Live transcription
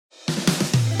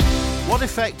What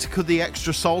effect could the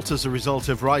extra salt as a result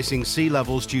of rising sea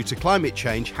levels due to climate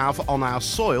change have on our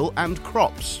soil and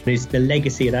crops? Is the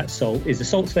legacy of that salt? Is the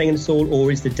salt staying in the soil,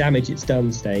 or is the damage it's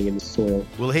done staying in the soil?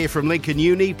 We'll hear from Lincoln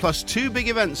Uni, plus two big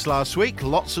events last week.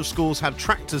 Lots of schools had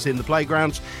tractors in the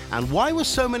playgrounds. And why were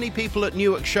so many people at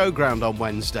Newark Showground on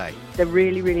Wednesday? They're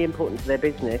really, really important to their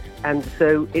business, and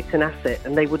so it's an asset,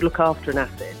 and they would look after an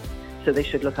asset. So they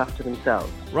should look after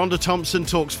themselves. Rhonda Thompson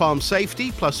talks farm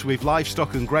safety, plus we've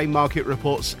livestock and grain market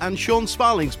reports, and Sean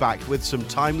Sparling's back with some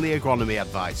timely agronomy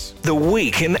advice. The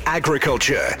Week in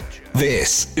Agriculture.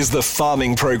 This is the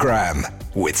Farming Programme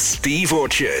with Steve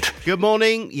Orchard. Good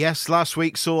morning. Yes, last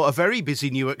week saw a very busy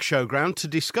Newark Showground to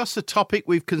discuss a topic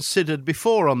we've considered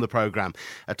before on the programme,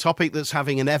 a topic that's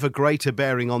having an ever greater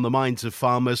bearing on the minds of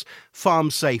farmers, farm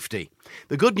safety.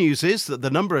 The good news is that the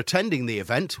number attending the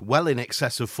event, well in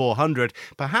excess of 400,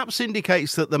 perhaps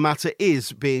indicates that the matter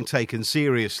is being taken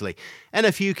seriously.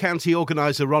 NFU County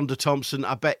organiser Rhonda Thompson,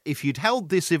 I bet if you'd held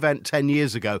this event 10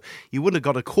 years ago, you wouldn't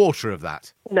have got a quarter of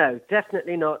that. No,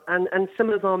 definitely not. And some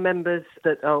of our members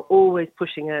that are always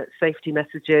pushing out safety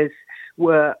messages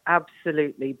were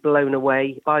absolutely blown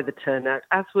away by the turnout,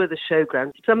 as were the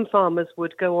showgrounds. Some farmers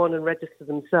would go on and register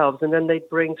themselves, and then they'd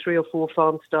bring 3 or 4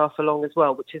 farm staff along as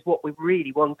well, which is what we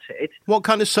really wanted. What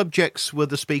kind of subjects were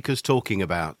the speakers talking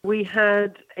about? We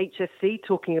had HSC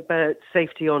talking about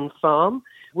safety on farm,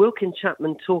 Wilkin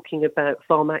Chapman talking about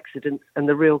farm accidents and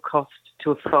the real cost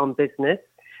to a farm business.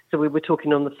 So we were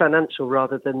talking on the financial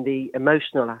rather than the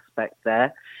emotional aspect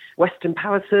there. Western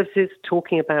Power Services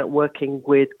talking about working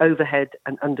with overhead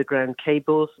and underground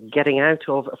cables, getting out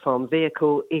of a farm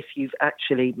vehicle if you've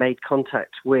actually made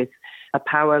contact with a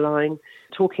power line,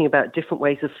 talking about different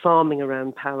ways of farming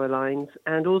around power lines,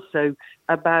 and also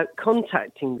about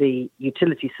contacting the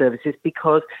utility services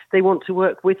because they want to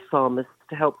work with farmers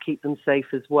to help keep them safe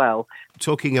as well.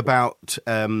 Talking about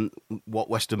what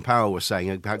Western Power was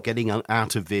saying about getting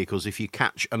out of vehicles, if you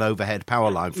catch an overhead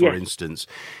power line, for instance,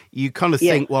 you kind of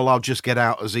think, well, I'll just get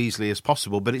out as easily as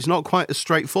possible, but it's not quite as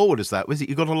straightforward as that, is it?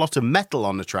 You've got a lot of metal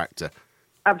on a tractor.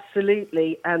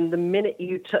 Absolutely, and the minute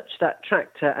you touch that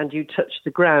tractor and you touch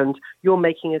the ground, you're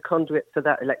making a conduit for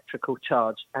that electrical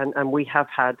charge. And we have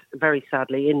had, very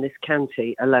sadly, in this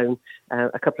county alone,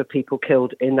 a couple of people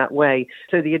killed in that way.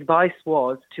 So the advice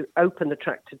was to open the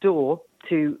tractor door,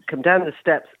 to come down the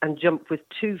steps and jump with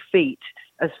 2 feet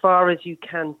as far as you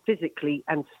can physically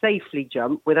and safely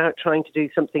jump without trying to do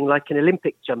something like an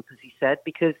Olympic jump, as he said,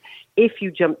 because if you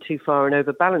jump too far and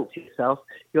overbalance yourself,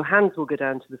 your hands will go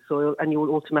down to the soil and you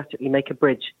will automatically make a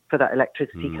bridge for that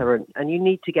electricity current. And you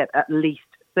need to get at least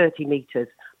 30 metres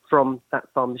from that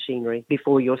farm machinery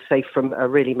before you're safe from a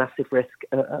really massive risk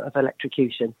of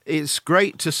electrocution. It's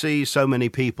great to see so many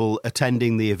people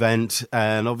attending the event,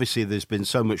 and obviously there's been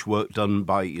so much work done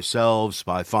by yourselves,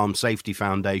 by Farm Safety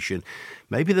Foundation.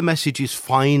 Maybe the message is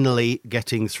finally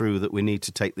getting through that we need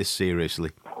to take this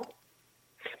seriously.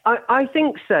 I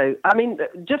think so. I mean,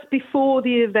 just before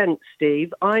the event,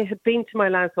 Steve, I had been to my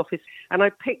Louth office and I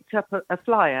picked up a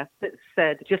flyer that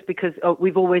said, just because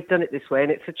we've always done it this way,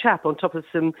 and it's a chap on top of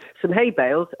some hay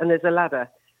bales and there's a ladder.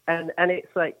 And it's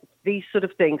like these sort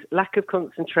of things, lack of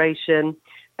concentration,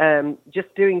 just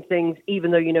doing things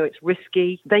even though you know it's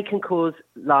risky. They can cause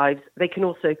lives. They can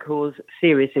also cause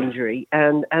serious injury.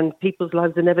 And people's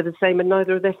lives are never the same, and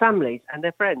neither are their families and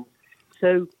their friends.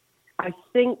 So I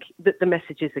think that the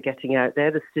messages are getting out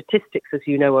there. The statistics, as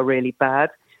you know, are really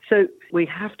bad. So we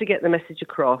have to get the message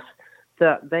across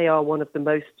that they are one of the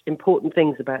most important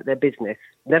things about their business.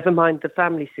 Never mind the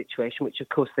family situation, which of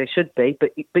course they should be.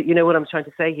 But you know what I'm trying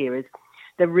to say here is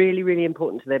they're really, really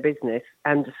important to their business.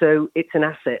 And so it's an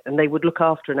asset, and they would look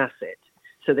after an asset.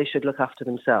 So they should look after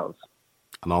themselves.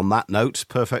 And on that note,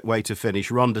 perfect way to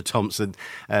finish. Rhonda Thompson,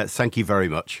 thank you very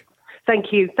much.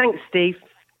 Thank you. Thanks, Steve.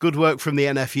 Good work from the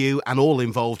NFU and all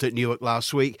involved at Newark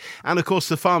last week. And of course,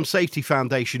 the Farm Safety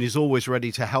Foundation is always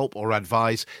ready to help or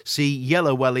advise. See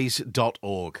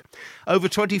yellowwellies.org. Over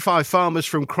 25 farmers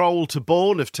from Crowell to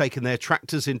Bourne have taken their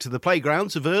tractors into the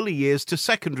playgrounds of early years to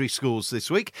secondary schools this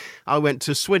week. I went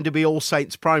to Swinderby All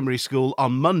Saints Primary School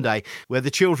on Monday, where the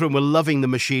children were loving the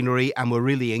machinery and were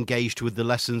really engaged with the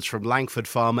lessons from Langford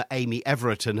farmer Amy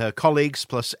Everett and her colleagues,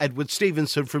 plus Edward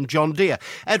Stevenson from John Deere.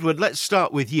 Edward, let's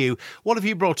start with you. What have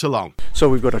you brought along? So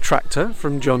we've got a tractor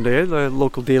from John Deere, the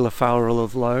local dealer Farrell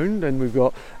have loaned, and we've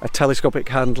got a telescopic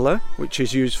handler which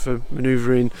is used for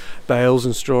manoeuvring bales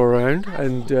and straw around,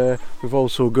 and we've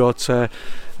also got a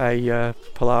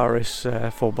Polaris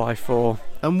 4x4.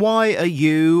 And why are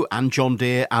you and John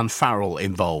Deere and Farrell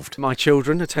involved? My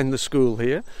children attend the school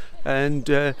here,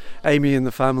 and Amy and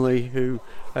the family who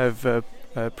have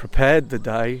prepared the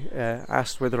day,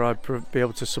 asked whether I'd be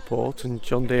able to support, and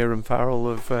John Deere and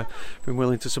Farrell have been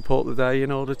willing to support the day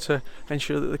in order to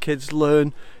ensure that the kids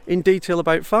learn in detail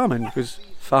about farming, because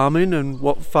farming and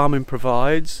what farming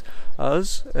provides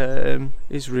us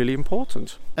is really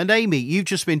important. And Amy, you've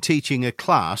just been teaching a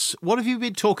class. What have you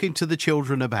been talking to the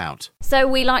children about? So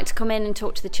we like to come in and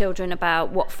talk to the children about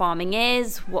what farming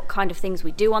is, what kind of things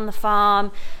we do on the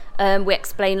farm. We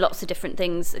explain lots of different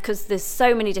things because there's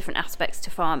so many different aspects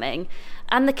to farming.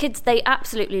 And the kids, they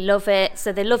absolutely love it.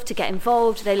 So they love to get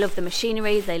involved. They love the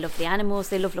machinery. They love the animals.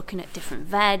 They love looking at different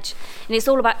veg. And it's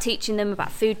all about teaching them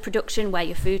about food production, where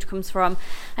your food comes from,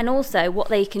 and also what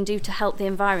they can do to help the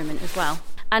environment as well.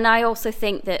 And I also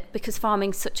think that because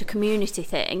farming's such a community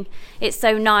thing, it's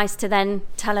so nice to then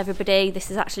tell everybody this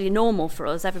is actually normal for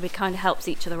us. Everybody kind of helps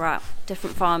each other out,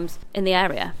 different farms in the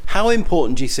area. How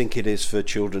important do you think it is for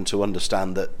children to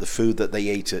understand that the food that they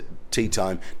eat at tea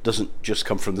time doesn't just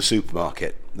come from the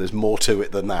supermarket? There's more to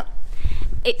it than that.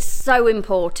 It's so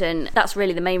important. That's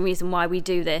really the main reason why we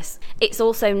do this. It's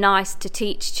also nice to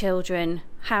teach children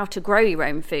how to grow your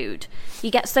own food.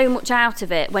 You get so much out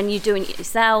of it when you're doing it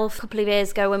yourself. A couple of years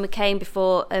ago when we came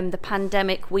before the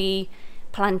pandemic, we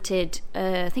planted,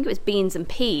 I think it was beans and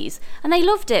peas, and they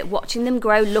loved it, watching them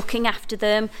grow, looking after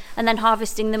them, and then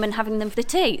harvesting them and having them for the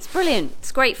tea. It's brilliant.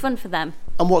 It's great fun for them.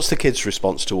 And what's the kids'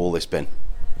 response to all this been?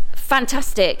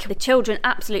 Fantastic. The children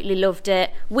absolutely loved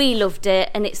it. We loved it,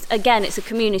 and it's a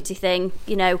community thing.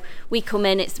 You know, we come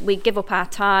in, we give up our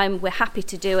time, we're happy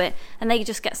to do it, and they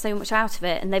just get so much out of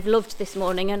it. And they've loved this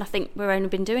morning, and I think we've only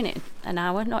been doing it an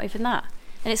hour, not even that.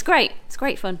 And it's great. It's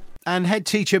great fun. And head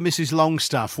teacher Mrs.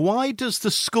 Longstaff, why does the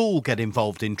school get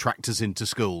involved in Tractors into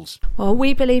Schools? Well,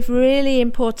 we believe really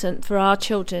important for our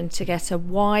children to get a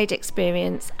wide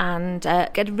experience and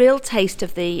get a real taste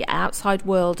of the outside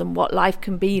world and what life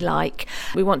can be like.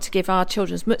 We want to give our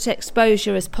children as much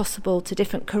exposure as possible to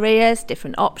different careers,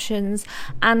 different options,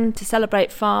 and to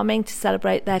celebrate farming, to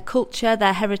celebrate their culture,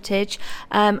 their heritage,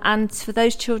 and for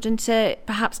those children to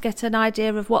perhaps get an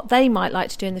idea of what they might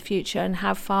like to do in the future and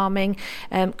how farming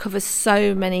covers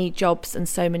so many jobs and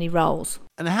so many roles.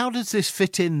 And how does this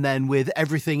fit in then with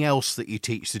everything else that you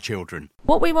teach the children?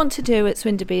 What we want to do at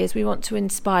Swinderby is we want to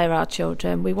inspire our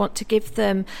children. We want to give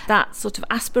them that sort of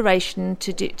aspiration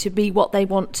to be what they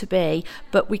want to be,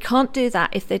 but we can't do that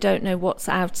if they don't know what's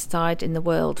outside in the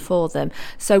world for them.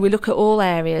 So we look at all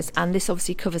areas, and this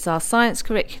obviously covers our science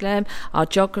curriculum, our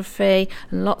geography,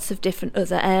 and lots of different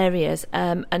other areas.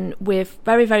 And we're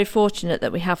very, very fortunate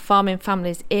that we have farming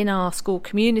families in our school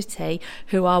community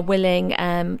who are willing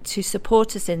to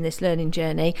support us in this learning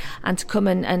journey and to come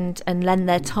and lend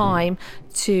their time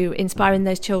to inspiring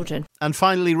those children. And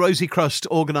finally, Rosie Crust,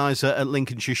 organiser at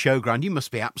Lincolnshire Showground, you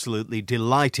must be absolutely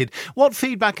delighted. What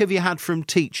feedback have you had from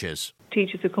teachers?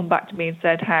 Teachers have come back to me and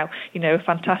said how, a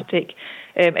fantastic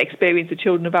experience. The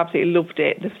children have absolutely loved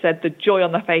it. They've said the joy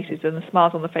on their faces and the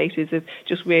smiles on their faces have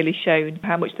just really shown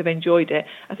how much they've enjoyed it.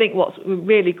 I think what's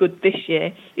really good this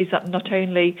year is that not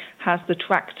only has the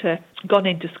tractor gone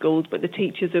into schools, but the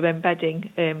teachers are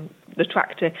embedding the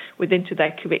tractor into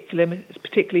their curriculum,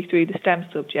 particularly through the STEM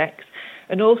subjects.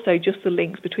 And also just the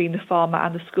links between the farmer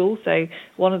and the school. So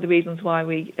one of the reasons why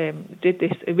we did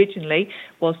this originally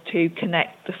was to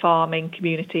connect the farming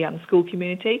community and the school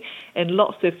community. And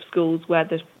lots of schools where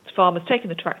the farmers taking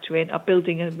the tractor in are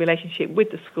building a relationship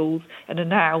with the schools and are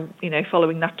now,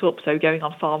 following that up. So going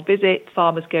on farm visits,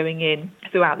 farmers going in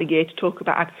throughout the year to talk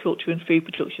about agriculture and food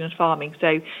production and farming.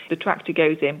 So the tractor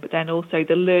goes in, but then also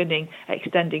the learning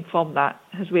extending from that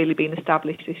has really been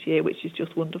established this year, which is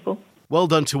just wonderful. Well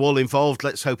done to all involved.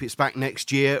 Let's hope it's back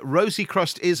next year. Rosie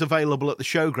Crust is available at the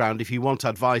Showground if you want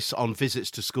advice on visits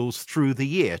to schools through the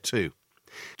year too.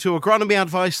 To agronomy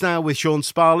advice now with Sean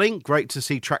Sparling. Great to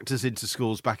see Tractors into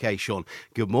Schools back, Sean.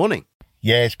 Good morning.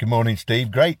 Yes, good morning,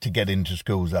 Steve. Great to get into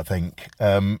schools, I think,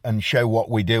 and show what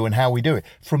we do and how we do it.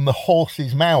 From the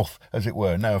horse's mouth, as it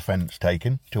were. No offence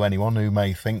taken to anyone who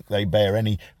may think they bear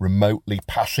any remotely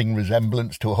passing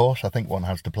resemblance to a horse. I think one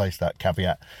has to place that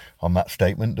caveat on that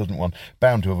statement, doesn't one?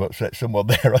 Bound to have upset someone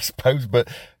there, I suppose. But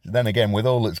then again, with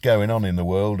all that's going on in the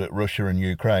world at Russia and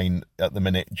Ukraine at the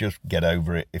minute, just get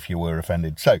over it if you were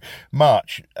offended. So,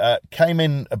 March came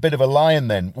in a bit of a lion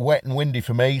then. Wet and windy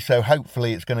for me, so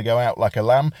hopefully it's going to go out like like a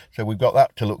lamb, so we've got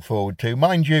that to look forward to.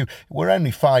 Mind you, we're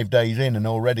only 5 days in and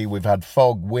already we've had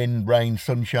fog, wind, rain,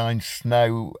 sunshine,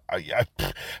 snow.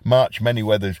 March many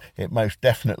weathers, it most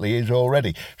definitely is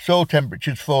already. Soil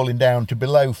temperatures falling down to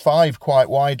below 5 quite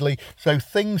widely, so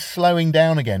things slowing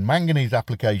down again. Manganese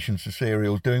applications to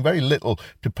cereals doing very little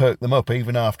to perk them up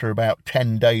even after about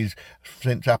 10 days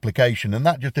since application, and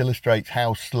that just illustrates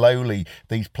how slowly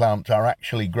these plants are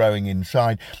actually growing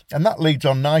inside. And that leads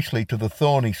on nicely to the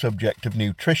thorny subject of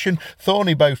nutrition.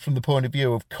 Thorny both from the point of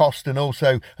view of cost and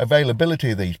also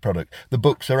availability of these products. The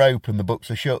books are open, the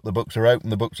books are shut, the books are open,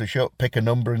 the books are shut. Pick a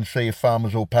number and see if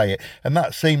farmers will pay it. And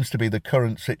that seems to be the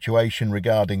current situation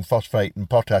regarding phosphate and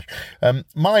potash.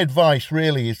 My advice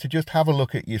really is to just have a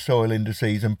look at your soil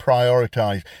indices and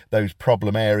prioritise those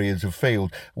problem areas of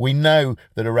field. We know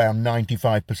that around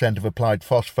 95% of applied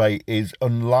phosphate is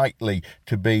unlikely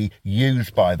to be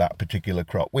used by that particular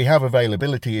crop. We have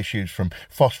availability issues from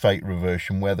phosphate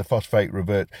reversion, where the phosphate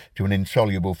reverts to an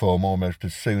insoluble form almost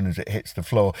as soon as it hits the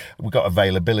floor. We've got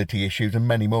availability issues and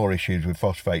many more issues with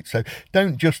phosphate. So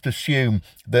don't just assume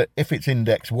that if it's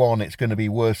index 1, it's going to be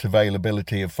worse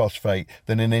availability of phosphate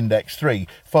than in index 3.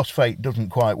 Phosphate doesn't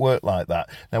quite work like that.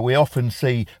 Now, we often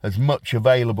see as much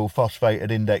available phosphate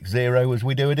at index 0 as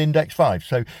we do at index 5.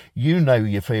 So you know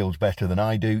your fields better than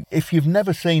I do. If you've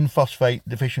never seen phosphate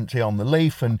deficiency on the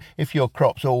leaf, and if your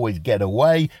crops always get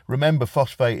away, remember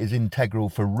phosphate is integral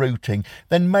for rooting,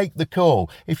 then make the call.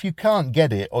 If you can't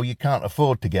get it or you can't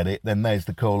afford to get it, then there's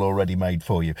the call already made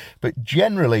for you. But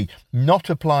generally, not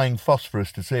applying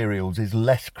phosphorus to cereals is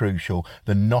less crucial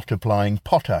than not applying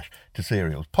potash to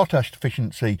cereals. Potash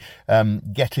deficiency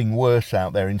getting worse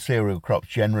out there in cereal crops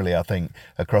generally, I think,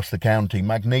 across the county.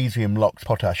 Magnesium locks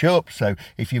potash up, so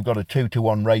if you've got a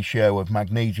 2-to-1 ratio of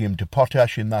magnesium to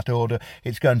potash in that order,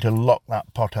 it's going to lock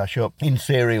that potash up in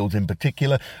cereals in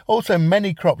particular. Also,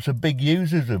 many crops are big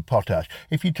users of potash.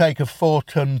 If you take a 4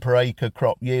 tonne per acre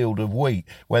crop yield of wheat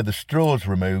where the straw's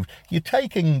removed, you're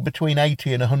taking between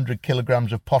 80 and 100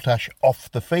 kilograms of potash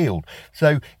off the field.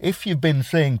 So if you've been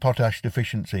seeing potash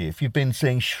deficiency, if you've been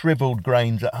seeing shriveled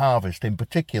grains at harvest in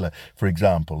particular, for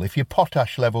example, if your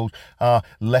potash levels are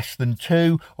less than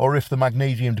 2, or if the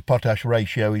magnesium to potash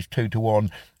ratio is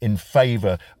 2-to-1 in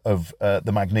favour of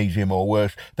the magnesium or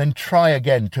worse, then try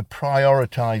again to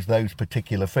prioritise those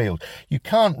particular fields. You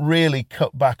can't really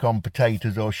cut back on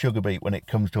potatoes or sugar beet when it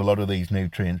comes to a lot of these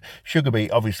nutrients. Sugar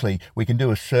beet, obviously, we can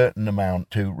do a certain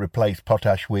amount to replace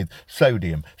potash with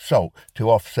sodium, salt, to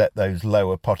offset those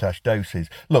lower potash doses.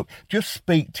 Look, just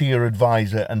speak to your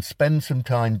advisor and spend some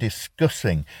time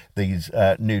discussing these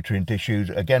nutrient issues,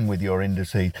 again with your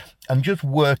indices, and just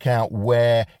work out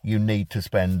where you need to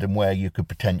spend and where you could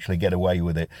potentially get away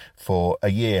with it for a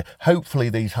year. Hopefully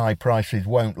these high prices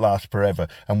won't last forever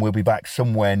and we'll be back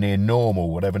somewhere near normal,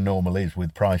 whatever normal is,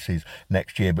 with prices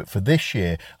next year. But for this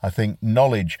year, I think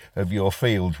knowledge of your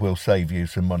fields will save you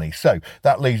some money. So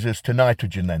that leads us to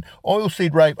nitrogen then.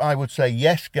 Oilseed rape, I would say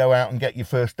yes, go out and get your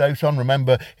first dose on.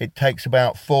 Remember, it takes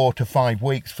about 4 to 5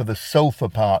 weeks for the sulphur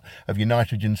part of your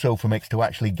nitrogen sulphur mix to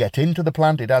actually get into the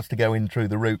plant. It has to go in through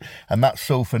the root, and that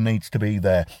sulphur needs to be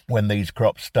there when these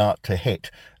crops start to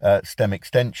hit stem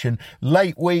extension.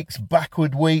 Late weeks,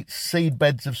 backward wheat, seed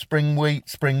beds of spring wheat,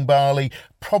 spring barley,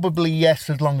 probably yes,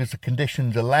 as long as the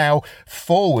conditions allow.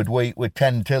 Forward wheat with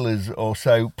 10 tillers or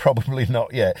so, probably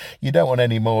not yet. You don't want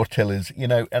any more tillers,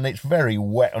 and it's very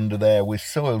wet under there with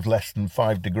soils less than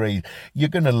 5 degrees. You're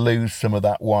going to lose some of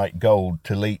that white gold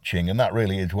to leaching, and that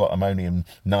really is what ammonium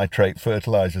nitrate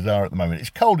fertilisers are at the moment. It's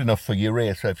cold enough for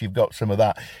urea, so if you've got some of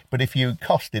that, but if you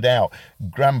cost it out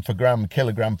gram for gram,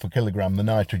 kilogram for kilogram, the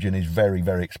nitrogen is very,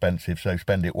 very expensive, so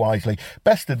spend it wisely.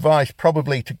 Best advice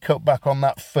probably to cut back on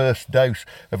that first dose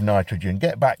of nitrogen.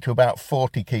 Get back to about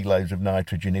 40 kilos of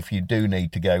nitrogen if you do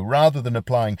need to go, rather than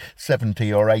applying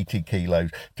 70 or 80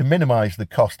 kilos to minimise the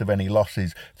cost of any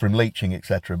losses from leaching,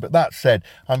 etc. But that said,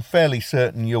 I'm fairly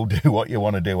certain you'll do what you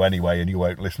want to do anyway and you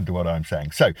won't listen to what I'm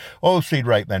saying. So, oilseed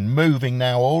rape then, moving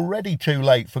now, already too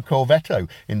late for Corvetto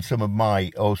in some of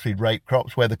my oilseed rape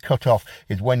crops, where the cut-off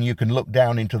is when you can look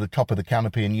down into the top of the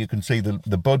canopy and you can see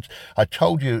the buds. I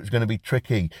told you it's going to be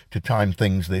tricky to time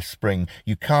things this spring.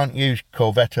 You can't use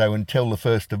Corvetto until the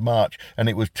 1st of March, and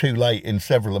it was too late in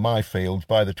several of my fields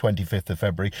by the 25th of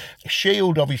February.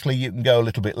 Shield, obviously, you can go a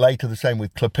little bit later, the same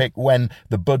with Clipic, when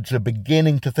the buds are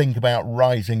beginning to think about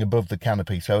rising above the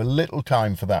canopy, so a little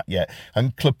time for that yet.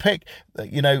 And Clipic,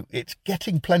 it's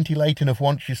getting plenty late enough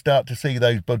once you start to see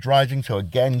those buds rising, so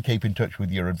again, keep in touch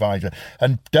with your advisor.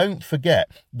 And don't forget,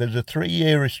 there's a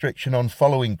 3-year restriction on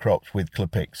following crops with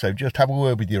Clopix, so just have a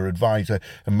word with your advisor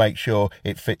and make sure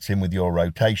it fits in with your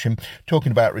rotation.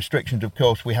 Talking about restrictions, of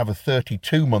course, we have a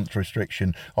 32-month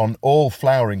restriction on all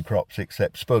flowering crops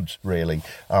except spuds, really,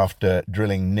 after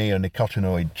drilling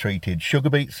neonicotinoid treated sugar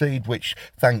beet seed, which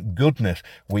thank goodness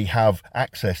we have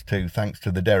access to thanks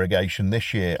to the derogation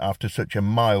this year after such a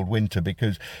mild winter,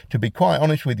 because to be quite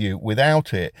honest with you,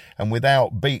 without it and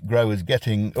without beet growers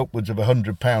getting upwards of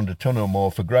 £100 a tonne or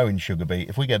more for growing sugar beet,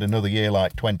 if we get another year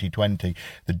like 2020,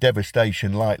 the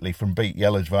devastation likely from beet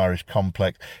yellows virus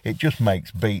complex, it just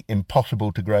makes beet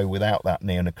impossible to grow without that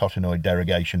neonicotinoid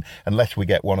derogation, unless we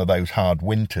get one of those hard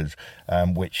winters,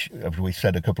 which, as we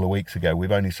said a couple of weeks ago,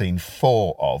 we've only seen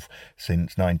 4 of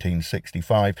since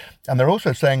 1965. And they're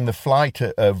also saying the flight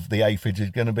of the aphids is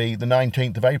going to be the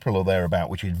 19th of April or thereabout,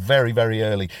 which is very, very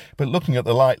early. But looking at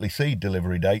the likely seed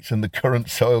delivery dates and the current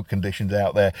soil conditions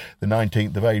out there, the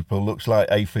 19th of April looks like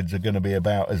aphids are going to be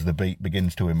about as the beet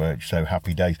begins to emerge. So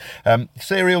happy days.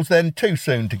 Cereals then, too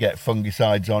soon to get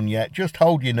fungicides on yet. Just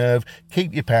hold your nerve,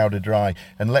 keep your powder dry,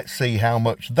 and let's see how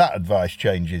much that advice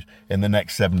changes in the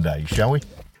next 7 days, shall we?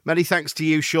 Many thanks to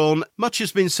you, Sean. Much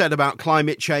has been said about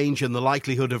climate change and the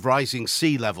likelihood of rising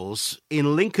sea levels.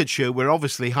 In Lincolnshire, we're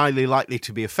obviously highly likely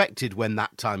to be affected when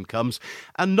that time comes,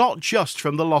 and not just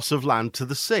from the loss of land to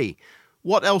the sea.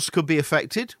 What else could be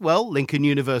affected? Well, Lincoln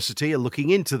University are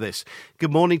looking into this.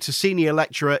 Good morning to Senior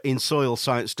Lecturer in Soil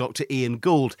Science, Dr. Ian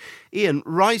Gould. Ian,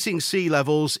 rising sea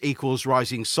levels equals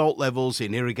rising salt levels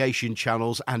in irrigation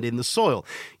channels and in the soil.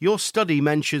 Your study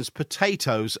mentions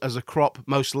potatoes as a crop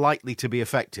most likely to be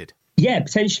affected. Yeah,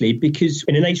 potentially, because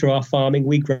in the nature of our farming,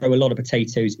 we grow a lot of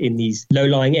potatoes in these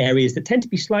low-lying areas that tend to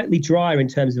be slightly drier in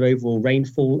terms of overall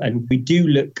rainfall. And we do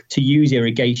look to use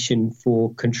irrigation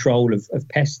for control of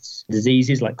pests,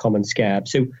 diseases like common scab.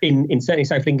 So in certainly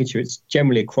South Lincolnshire, it's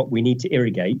generally a crop we need to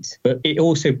irrigate. But it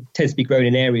also tends to be grown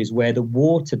in areas where the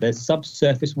water, the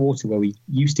subsurface water where we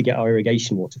used to get our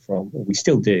irrigation water from, or we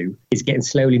still do, is getting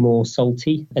slowly more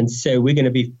salty. And so we're going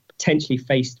to be potentially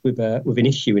faced with an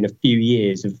issue in a few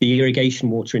years of the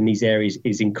irrigation water in these areas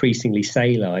is increasingly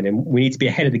saline, and we need to be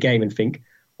ahead of the game and think,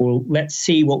 well, let's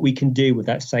see what we can do with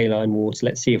that saline water.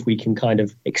 Let's see if we can kind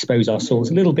of expose our soils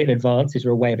a little bit in advance. Is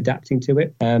there a way of adapting to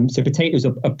it? So potatoes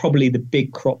are probably the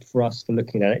big crop for us for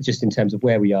looking at it, just in terms of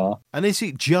where we are. And is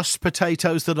it just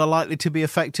potatoes that are likely to be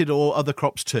affected, or other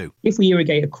crops too? If we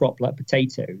irrigate a crop like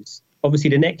potatoes,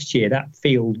 obviously the next year that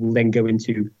field will then go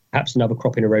into perhaps another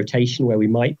crop in a rotation where we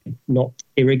might not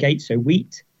irrigate, so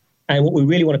wheat. And what we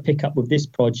really want to pick up with this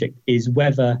project is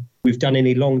whether we've done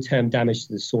any long-term damage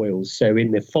to the soils. So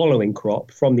in the following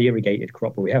crop, from the irrigated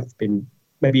crop, where we have been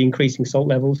maybe increasing salt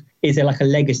levels, is there like a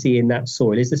legacy in that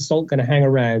soil? Is the salt going to hang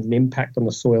around and impact on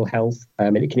the soil health?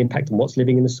 And it can impact on what's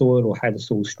living in the soil or how the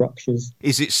soil structures.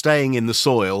 Is it staying in the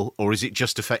soil, or is it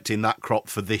just affecting that crop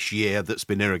for this year that's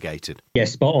been irrigated? Yeah,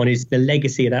 spot on. Is the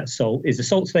legacy of that salt, is the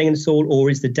salt staying in the soil, or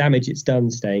is the damage it's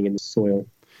done staying in the soil?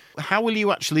 How will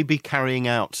you actually be carrying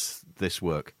out this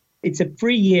work? It's a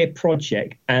 3-year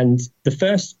project, and the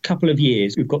first couple of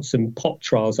years we've got some pot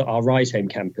trials at our Rise Home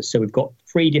campus. So we've got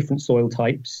 3 different soil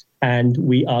types, and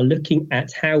we are looking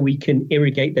at how we can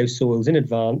irrigate those soils in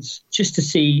advance just to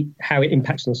see how it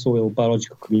impacts on the soil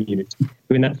biological community.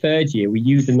 So in that 3rd year, we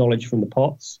use the knowledge from the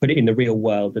pots, put it in the real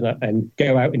world, and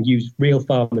go out and use real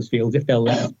farmers' fields. If they'll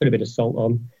let us, put a bit of salt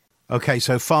on. OK,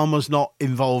 so farmers not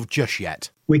involved just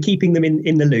yet? We're keeping them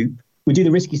in the loop. We do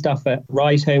the risky stuff at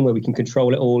Rise Home where we can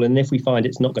control it all. And if we find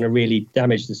it's not going to really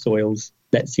damage the soils,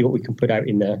 let's see what we can put out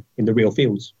in the real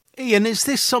fields. Ian, is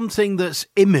this something that's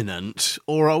imminent,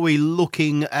 or are we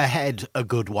looking ahead a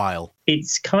good while?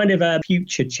 It's kind of a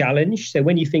future challenge. So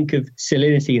when you think of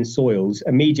salinity in soils,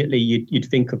 immediately you'd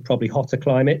think of probably hotter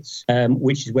climates,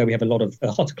 which is where we have a lot of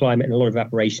hotter climate and a lot of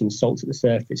evaporation, salts at the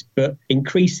surface. But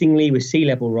increasingly with sea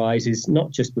level rises, not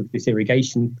just with this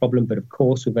irrigation problem, but of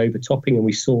course with overtopping. And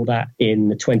we saw that in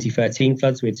the 2013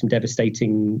 floods. We had some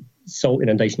devastating salt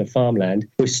inundation of farmland.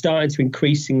 We're starting to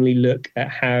increasingly look at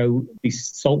how this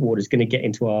salt water is going to get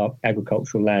into our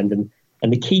agricultural land.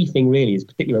 And the key thing really is,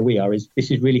 particularly where we are, is this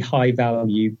is really high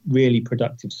value, really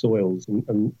productive soils.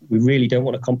 And we really don't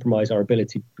want to compromise our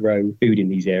ability to grow food in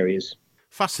these areas.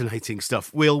 Fascinating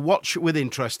stuff. We'll watch with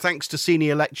interest. Thanks to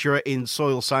Senior Lecturer in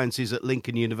Soil Sciences at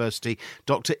Lincoln University,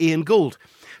 Dr. Ian Gould.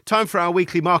 Time for our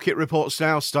weekly market reports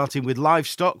now, starting with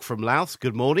livestock from Louth.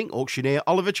 Good morning, auctioneer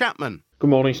Oliver Chapman. Good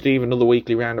morning, Steve. Another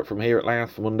weekly roundup from here at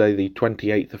Louth for Monday the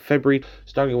 28th of February.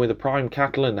 Starting with the prime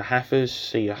cattle and the heifers,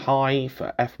 see a high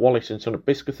for F. Wallace and Son at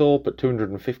Biscathorpe at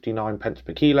 259 pence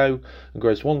per kilo, and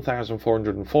gross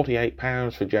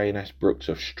 £1,448 for J&S Brooks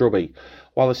of Strubby,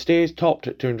 while the steers topped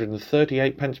at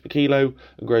 238 pence per kilo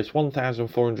and grossed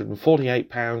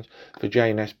 £1,448 for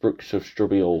J&S Brooks of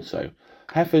Strubby also.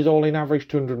 Heifers all in average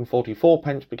 244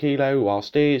 pence per kilo, while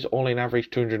steers all in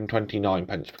average 229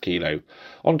 pence per kilo.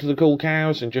 Onto the cull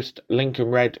cows, and just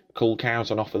Lincoln Red cull cows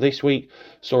on offer this week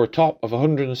saw a top of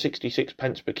 166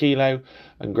 pence per kilo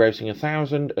and grossing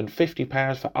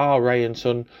 £1,050 for R. Ray and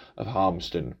Son of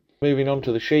Harmston. Moving on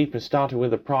to the sheep and starting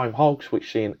with the prime hogs,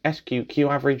 which see an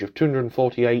SQQ average of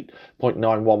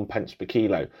 248.91 pence per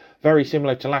kilo. Very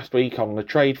similar to last week on the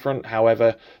trade front,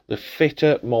 however, the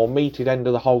fitter, more meated end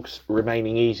of the hogs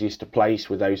remaining easiest to place,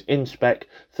 with those in spec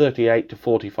 38 to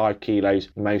 45 kilos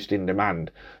most in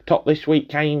demand. Top this week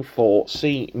came for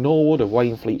C. Norwood of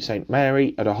Wainfleet St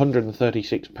Mary at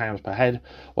 £136 per head,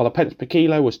 while a pence per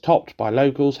kilo was topped by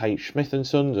locals H. Smith &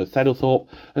 Sons of Thedlethorpe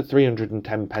at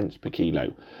 310 pence per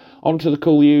kilo. On to the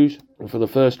cull ewes. For the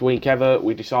first week ever,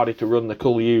 we decided to run the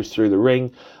cull ewes through the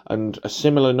ring, and a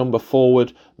similar number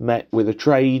forward met with a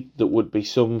trade that would be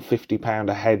some £50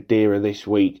 a head dearer this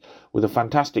week, with a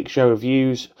fantastic show of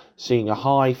ewes seeing a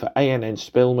high for A&N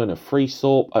Spillman of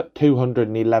Freethorpe at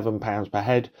 £211 per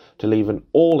head to leave an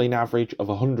all-in average of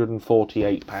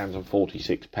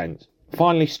 £148.46.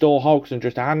 Finally, store hogs, and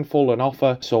just a handful on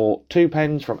offer, saw 2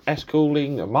 pens from S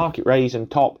Cooling, a market raise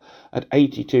and top at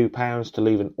 £82 to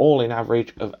leave an all-in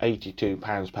average of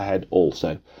 £82 per head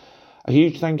also. A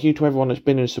huge thank you to everyone that's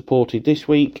been and supported this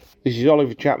week. This is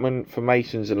Oliver Chapman for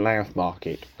Masons and Louth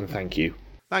Market, and thank you.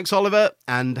 Thanks, Oliver.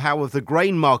 And how have the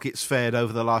grain markets fared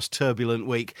over the last turbulent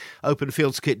week? Open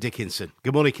Fields' Kit Dickinson.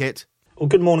 Good morning, Kit. Well,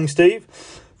 good morning, Steve.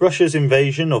 Russia's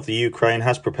invasion of the Ukraine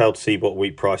has propelled seed-bought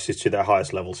wheat prices to their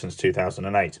highest level since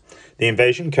 2008. The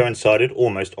invasion coincided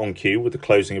almost on cue with the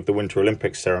closing of the Winter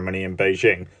Olympics ceremony in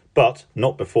Beijing, but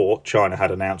not before China had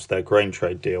announced their grain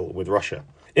trade deal with Russia.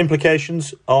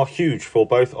 Implications are huge for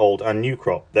both old and new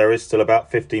crop. There is still about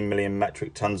 15 million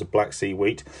metric tonnes of Black Sea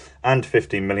wheat and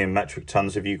 15 million metric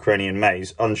tonnes of Ukrainian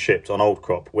maize unshipped on old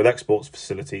crop, with exports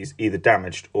facilities either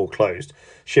damaged or closed.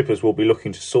 Shippers will be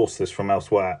looking to source this from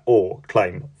elsewhere or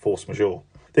claim force majeure.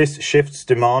 This shifts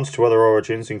demand to other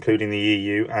origins, including the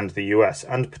EU and the US,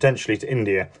 and potentially to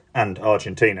India and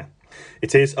Argentina.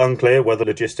 It is unclear whether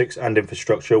logistics and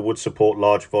infrastructure would support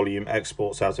large volume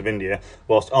exports out of India,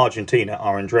 whilst Argentina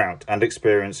are in drought and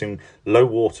experiencing low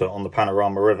water on the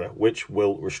Panorama River, which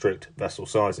will restrict vessel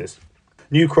sizes.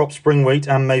 New crop spring wheat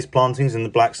and maize plantings in the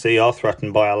Black Sea are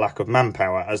threatened by a lack of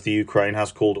manpower, as the Ukraine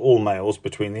has called all males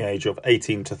between the age of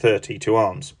 18 to 30 to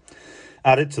arms.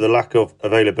 Added to the lack of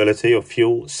availability of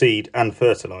fuel, seed and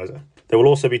fertiliser, there will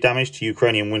also be damage to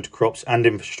Ukrainian winter crops and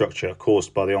infrastructure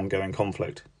caused by the ongoing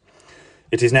conflict.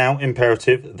 It is now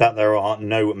imperative that there are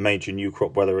no major new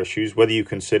crop weather issues, whether you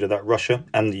consider that Russia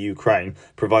and the Ukraine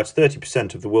provides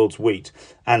 30% of the world's wheat,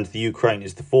 and the Ukraine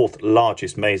is the fourth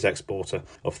largest maize exporter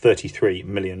of 33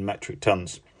 million metric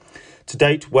tonnes. To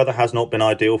date, weather has not been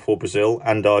ideal for Brazil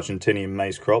and Argentinian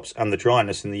maize crops, and the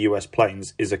dryness in the US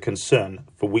plains is a concern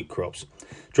for wheat crops.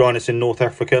 Dryness in North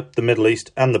Africa, the Middle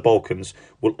East and the Balkans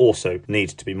will also need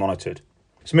to be monitored.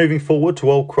 So moving forward to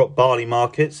old crop barley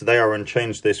markets, they are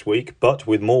unchanged this week, but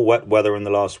with more wet weather in the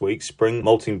last week, spring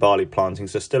malting barley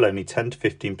plantings are still only 10 to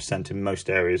 15% in most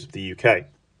areas of the UK.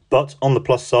 But on the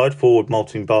plus side, forward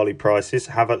malting barley prices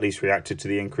have at least reacted to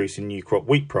the increase in new crop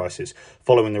wheat prices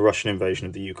following the Russian invasion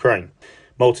of the Ukraine.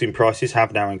 Malting prices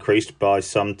have now increased by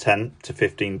some £10 to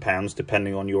 £15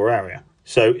 depending on your area.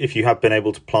 So if you have been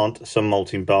able to plant some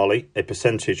malting barley, a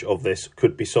percentage of this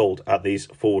could be sold at these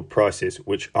forward prices,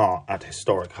 which are at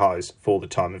historic highs for the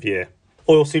time of year.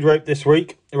 Oilseed rape this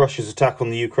week. Russia's attack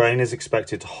on the Ukraine is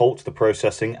expected to halt the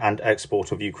processing and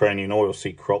export of Ukrainian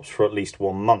oilseed crops for at least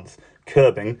 1 month,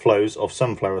 curbing flows of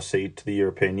sunflower seed to the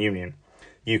European Union.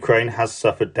 Ukraine has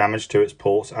suffered damage to its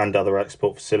ports and other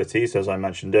export facilities, as I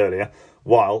mentioned earlier,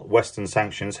 while Western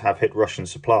sanctions have hit Russian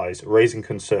supplies, raising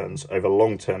concerns over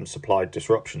long-term supply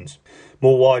disruptions.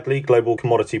 More widely, global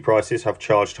commodity prices have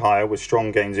charged higher with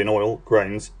strong gains in oil,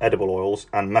 grains, edible oils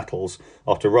and metals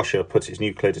after Russia put its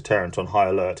nuclear deterrent on high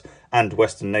alert and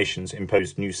Western nations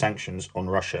imposed new sanctions on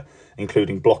Russia,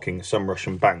 including blocking some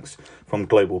Russian banks from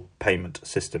global payment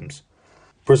systems.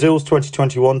 Brazil's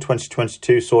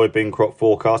 2021-2022 soybean crop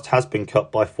forecast has been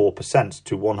cut by 4%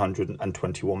 to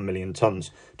 121 million tonnes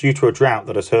due to a drought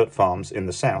that has hurt farms in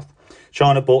the south.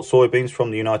 China bought soybeans from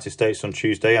the United States on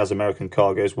Tuesday as American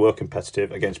cargoes were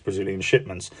competitive against Brazilian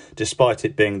shipments, despite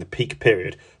it being the peak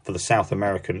period for the South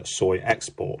American soy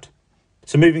export.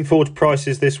 So moving forward to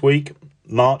prices this week,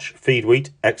 March, feed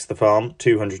wheat, ex the farm,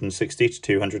 260 to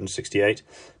 268.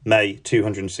 May,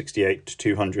 268 to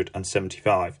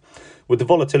 275. With the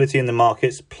volatility in the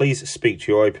markets, please speak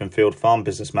to your open field farm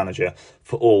business manager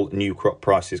for all new crop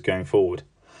prices going forward.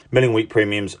 Milling wheat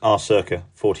premiums are circa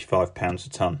 £45 a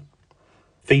tonne.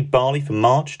 Feed barley for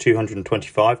March,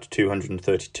 225 to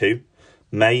 232.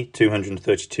 May,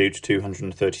 232 to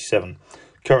 237.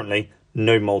 Currently,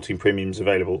 no malting premiums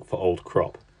available for old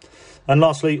crop. And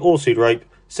lastly, oilseed rape,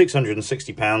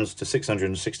 £660 to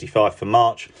 £665 for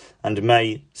March, and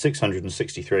May,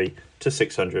 £663 to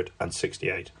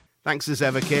 £668. Thanks as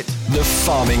ever, Kit. The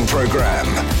Farming Programme.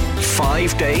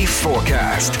 5-day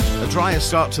forecast. A drier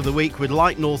start to the week with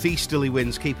light northeasterly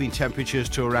winds keeping temperatures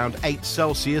to around 8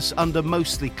 Celsius under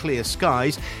mostly clear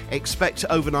skies. Expect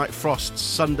overnight frosts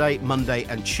Sunday, Monday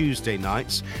and Tuesday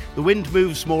nights. The wind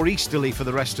moves more easterly for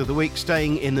the rest of the week,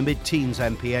 staying in the mid-teens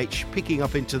mph, picking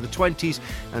up into the 20s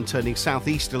and turning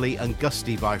southeasterly and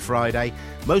gusty by Friday.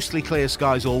 Mostly clear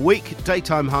skies all week,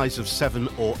 daytime highs of 7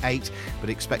 or 8, but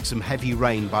expect some heavy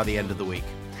rain by the end of the week.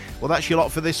 Well, that's your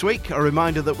lot for this week. A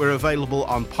reminder that we're available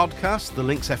on podcast, the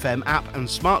Lynx FM app and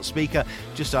smart speaker.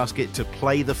 Just ask it to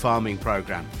play the farming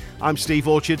programme. I'm Steve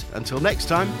Orchard. Until next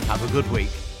time, have a good week.